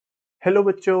Hello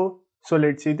bachcho. So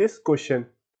let's see this question.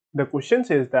 The question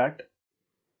says that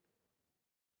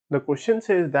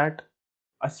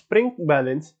a spring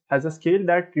balance has a scale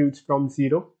that reads from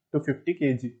 0 to 50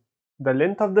 kg. The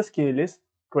length of the scale is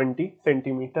 20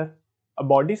 centimeter. A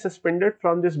body suspended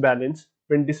from this balance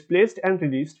when displaced and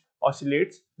released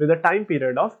oscillates with a time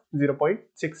period of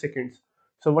 0.6 seconds.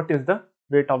 So what is the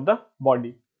weight of the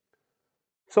body?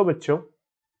 So बच्चों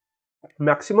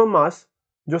maximum mass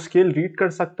जो scale read कर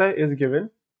सकता है is given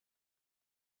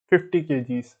 50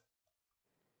 kgs,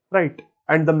 right?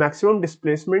 And the maximum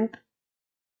displacement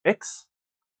x,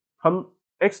 हम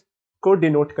x को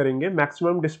denote करेंगे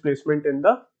maximum displacement in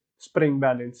the spring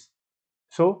balance.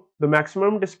 So the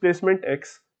maximum displacement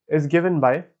x is given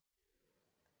by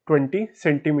 20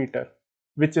 centimeter,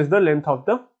 which is the length of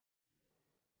the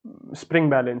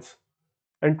spring balance,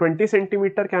 and 20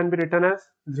 centimeter can be written as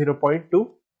 0.2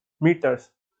 meters,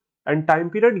 and time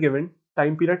period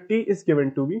t is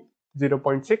given to be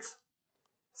 0.6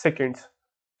 seconds.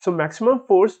 So maximum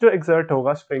force जो exert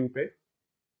होगा spring पे,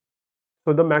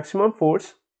 so the maximum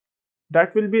force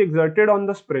that will be exerted on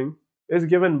the spring is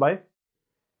given by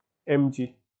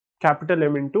mg, capital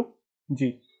M into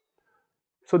g.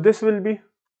 So this will be,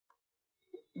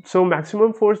 so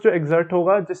maximum force जो exert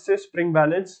होगा जिससे spring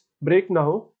balance break ना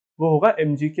हो वो होगा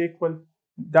mg के equal,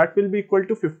 that will be equal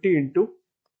to 50 into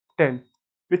 10,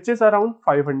 which is around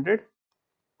 500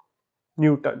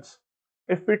 newtons.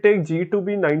 If we take g to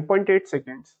be 9.8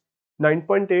 seconds,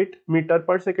 9.8 meter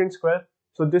per second square,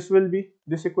 so this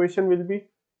equation will be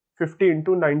 50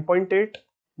 into 9.8,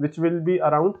 which will be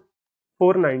around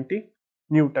 490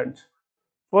 newtons.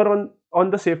 For on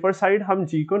the safer side हम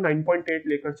g को 9.8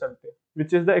 लेकर चलते हैं,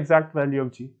 which is the exact value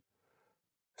of g.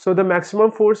 So the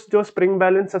maximum force जो spring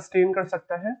balance sustain कर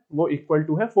सकता है वो equal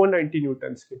to है 490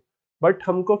 newtons के. But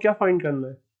हमको क्या find करना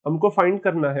है? हमको find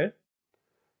करना है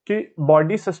कि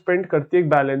बॉडी सस्पेंड करती है एक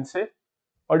बैलेंस से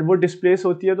और वो डिस्प्लेस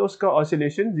होती है तो उसका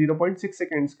ऑसिलेशन 0.6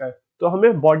 सेकेंड्स का है. तो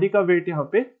हमें बॉडी का वेट यहाँ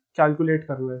पे कैलकुलेट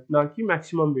करना है, ना कि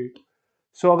मैक्सिमम वेट.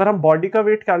 सो अगर हम बॉडी का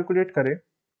वेट कैलकुलेट करें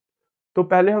तो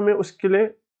पहले उसके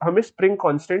लिए हमें स्प्रिंग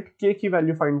कांस्टेंट k की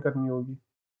वैल्यू फाइंड करनी होगी.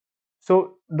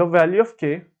 So the value of k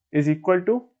is equal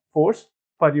to force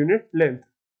per unit length.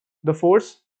 The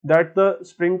force that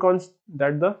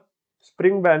the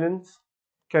spring balance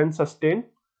can sustain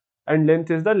and length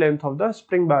is the length of the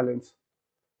spring balance.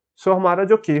 So हमारा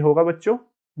जो k होगा बच्चों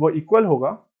वो equal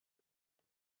होगा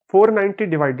 490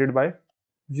 divided by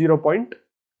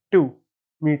 0.2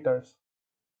 meters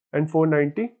and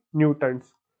 490 newtons.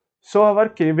 So our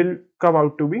k will come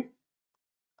out to be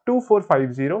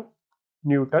 2450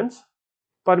 newtons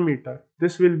per meter.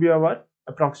 This will be our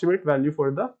approximate value for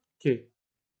the k.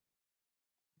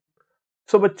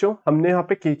 So बच्चों हमने यहाँ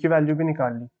पे k की वैल्यू भी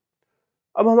निकाल ली.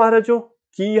 अब हमारा जो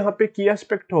की यहाँ पे की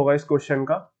एस्पेक्ट होगा इस क्वेश्चन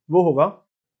का वो होगा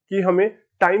कि हमें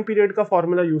टाइम पीरियड का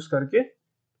फॉर्मूला यूज करके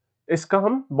इसका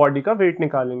हम बॉडी का वेट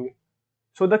निकालेंगे.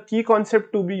 So the key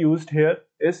concept to be used here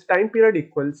is time period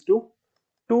equals to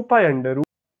 2 pi under root.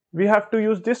 We have to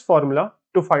use this formula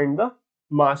to find the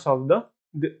mass of the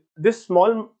this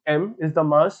small m is the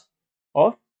mass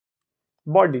of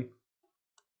body,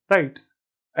 right.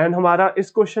 And हमारा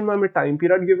इस question में हमें time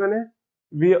period given है.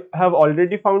 We have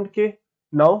already found के.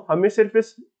 Now हमें सिर्फ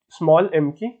इस small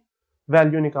m की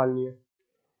वैल्यू निकालनी है.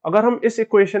 अगर हम इस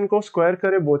इक्वेशन को स्क्वायर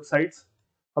करें बोथ साइड्स,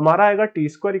 हमारा आएगा T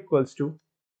square equals to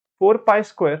 4 pi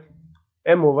square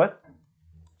m over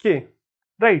k,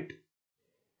 right.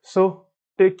 So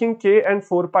taking k and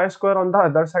 4 pi square on the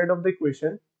other side of the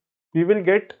equation, we will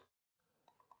get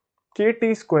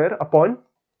kt square upon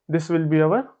this will be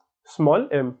our small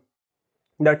m,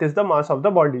 that is the mass of the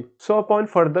body. So upon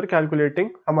further calculating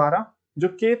हमारा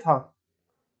जो k था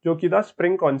जो कि था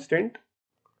spring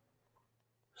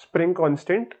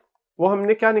constant, वो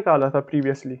हमने क्या निकाला था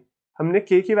प्रीवियसली, हमने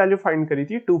k की वैल्यू फाइंड करी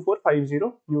थी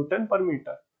 2450 न्यूटन पर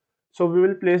metre. So we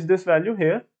will place this value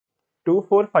here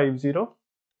 2450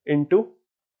 into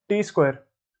t square.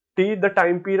 t the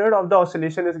time period of the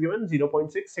oscillation is given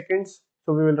 0.6 seconds,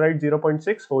 so we will write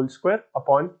 0.6 whole square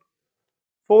upon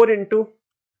 4 into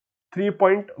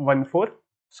 3.14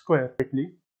 square,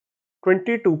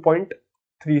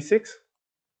 22.36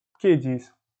 kgs.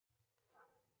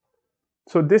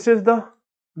 So this is the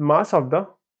mass of the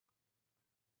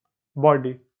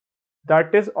body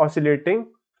that is oscillating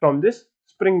from this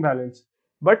spring balance.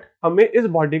 But हमें इस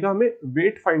body का हमें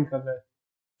weight find करना है.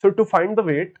 So to find the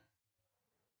weight,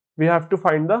 we have to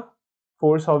find the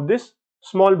force of this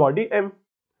small body m.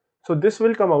 So this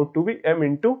will come out to be m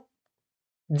into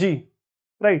g,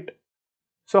 right.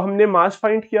 So हमने mass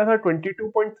find किया था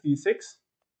 22.36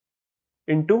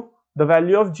 into the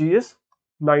value of g is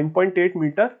 9.8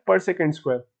 meter per second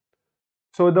square.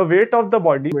 So the weight of the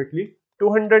body is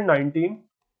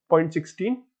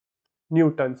 219.16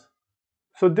 newtons.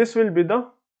 So this will be the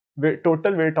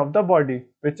total weight of the body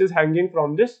which is hanging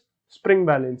from this spring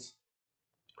balance.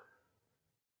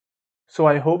 So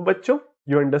I hope bachcho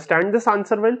you understand this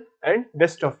answer well, and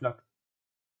best of luck.